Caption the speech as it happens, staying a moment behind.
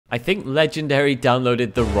I think Legendary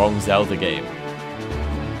downloaded the wrong Zelda game.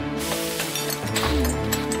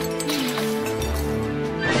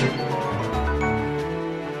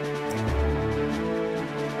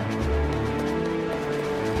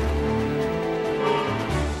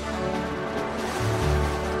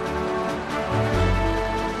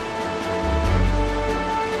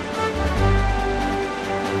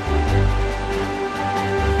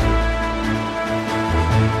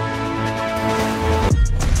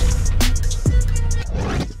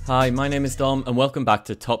 Hi, my name is Dom and welcome back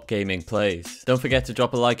to Top Gaming Plays. Don't forget to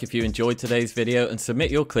drop a like if you enjoyed today's video and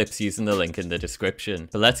submit your clips using the link in the description.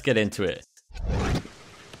 But let's get into it.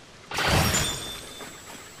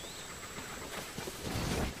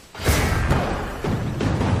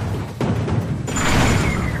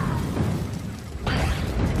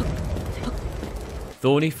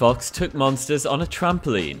 Thorny Fox took monsters on a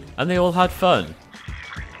trampoline and they all had fun.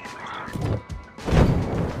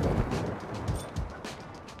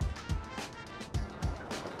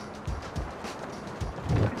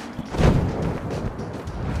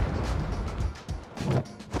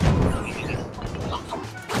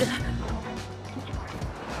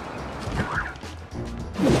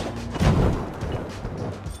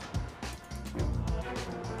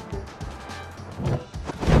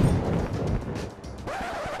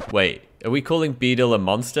 Wait, are we calling Beedle a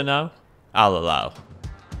monster now? I'll allow.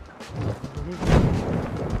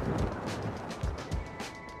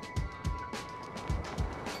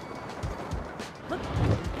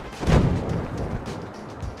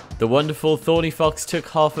 The wonderful Thorny Fox took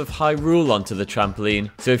half of Hyrule onto the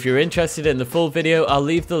trampoline, so if you're interested in the full video, I'll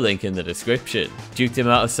leave the link in the description. Duked him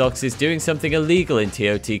out of socks is doing something illegal in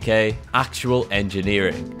TOTK, actual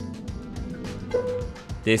engineering.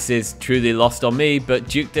 This is truly lost on me, but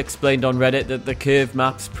Duked explained on Reddit that the curve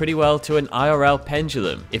maps pretty well to an IRL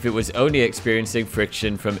pendulum if it was only experiencing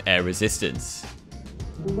friction from air resistance.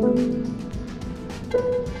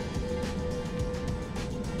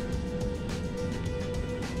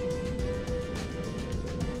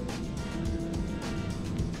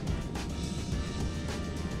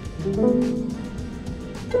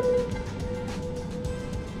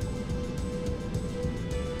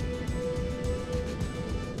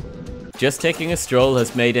 Just Taking a Stroll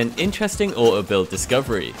has made an interesting auto build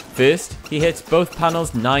discovery. First, he hits both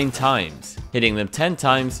panels 9 times. Hitting them 10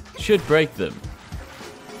 times should break them.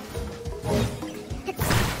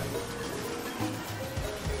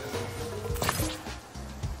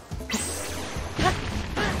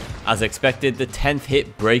 As expected, the 10th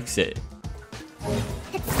hit breaks it.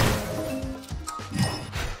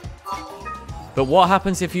 But what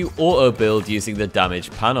happens if you auto build using the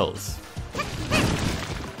damaged panels?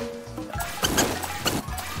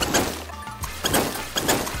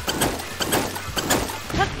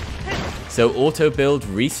 So auto build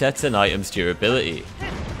resets an item's durability.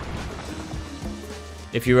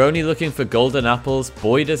 If you're only looking for golden apples,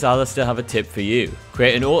 boy does Alistair have a tip for you.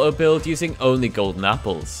 Create an auto build using only golden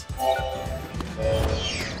apples.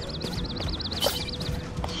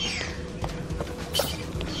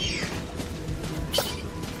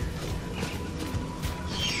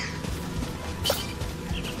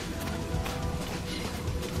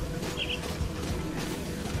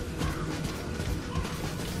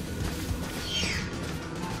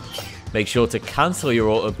 Make sure to cancel your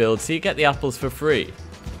auto build so you get the apples for free.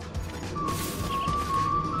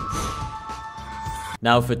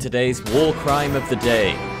 Now for today's war crime of the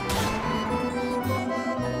day.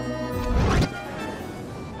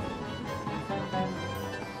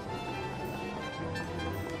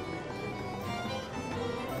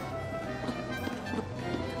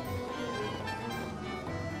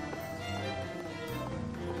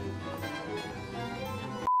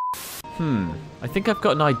 I think I've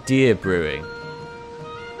got an idea brewing.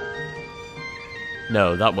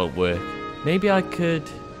 No, that won't work. Maybe I could...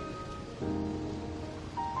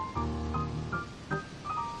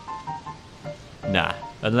 Nah,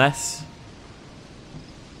 unless...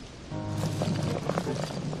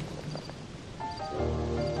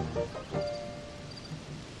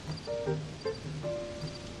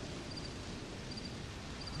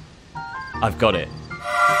 I've got it.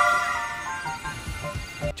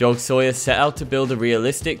 Jog Sawyer set out to build a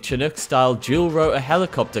realistic Chinook-style dual-rotor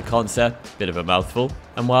helicopter concept, bit of a mouthful,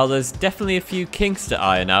 and while there's definitely a few kinks to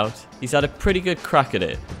iron out, he's had a pretty good crack at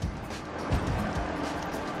it.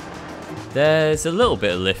 There's a little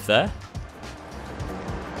bit of lift there.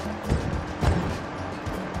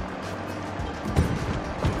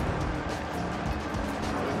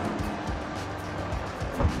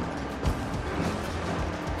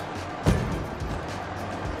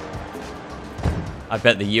 I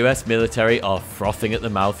bet the US military are frothing at the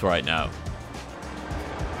mouth right now.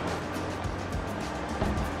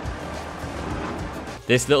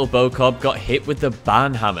 This little bowcob got hit with the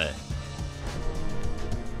banhammer.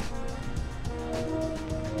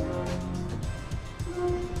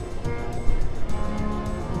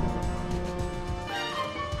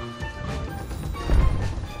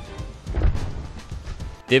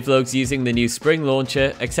 Divlog's using the new spring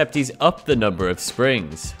launcher, except he's upped the number of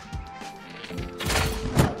springs.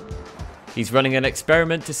 He's running an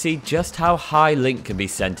experiment to see just how high Link can be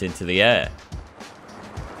sent into the air.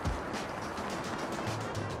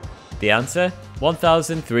 The answer?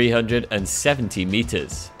 1,370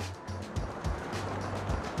 meters.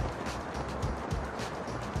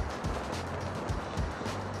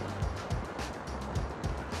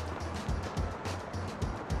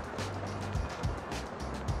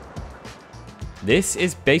 This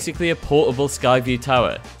is basically a portable Skyview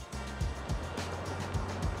tower.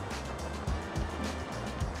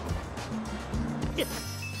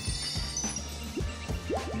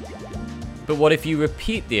 But what if you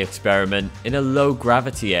repeat the experiment in a low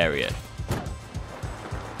gravity area?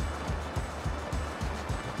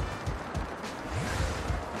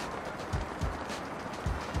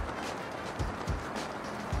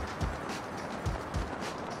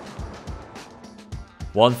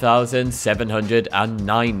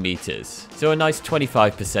 (1,709 meters), so a nice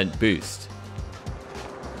 25% boost.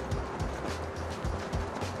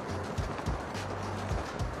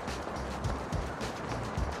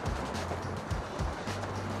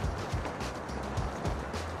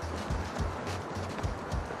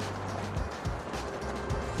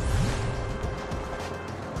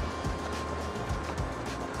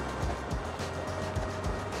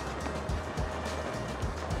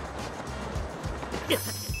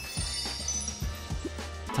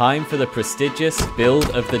 Time for the prestigious Build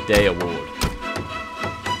of the Day award.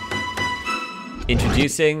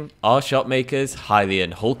 Introducing our shopmaker's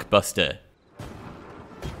Hylian Hulkbuster.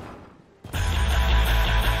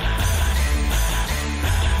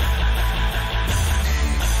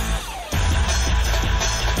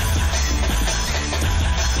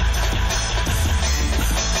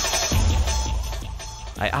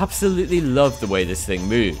 I absolutely love the way this thing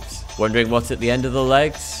moves. Wondering what's at the end of the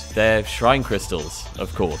legs? They're shrine crystals,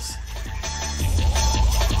 of course.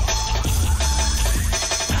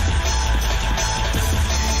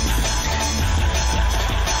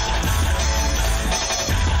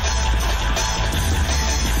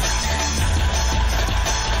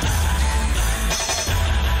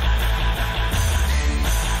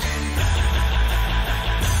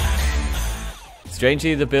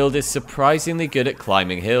 Strangely, the build is surprisingly good at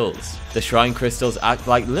climbing hills. The shrine crystals act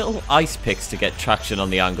like little ice picks to get traction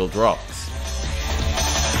on the angled rocks.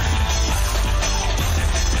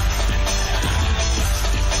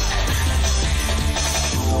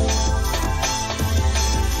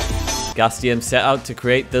 Gastium set out to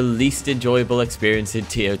create the least enjoyable experience in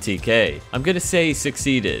TOTK. I'm gonna say he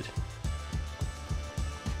succeeded.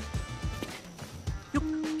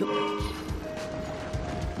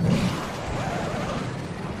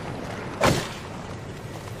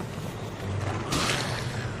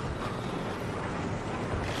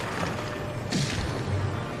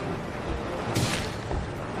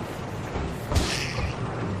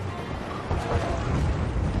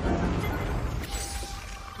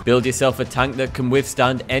 Build yourself a tank that can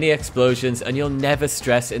withstand any explosions and you'll never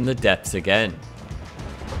stress in the depths again.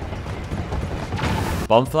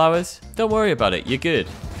 Bomb flowers? Don't worry about it, you're good.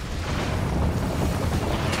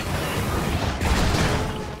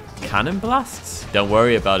 Cannon blasts? Don't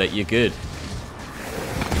worry about it, you're good.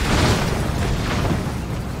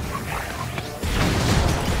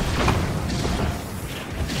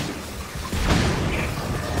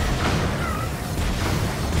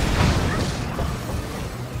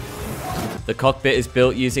 The cockpit is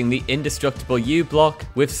built using the indestructible U-block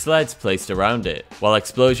with sleds placed around it. While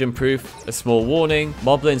explosion proof, a small warning,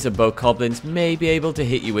 moblins and bokoblins may be able to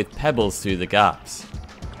hit you with pebbles through the gaps.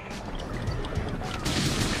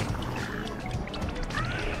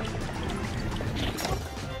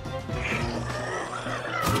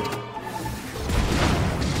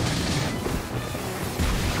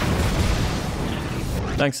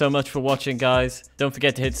 Thanks so much for watching, guys. Don't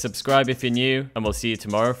forget to hit subscribe if you're new, and we'll see you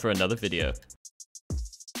tomorrow for another video.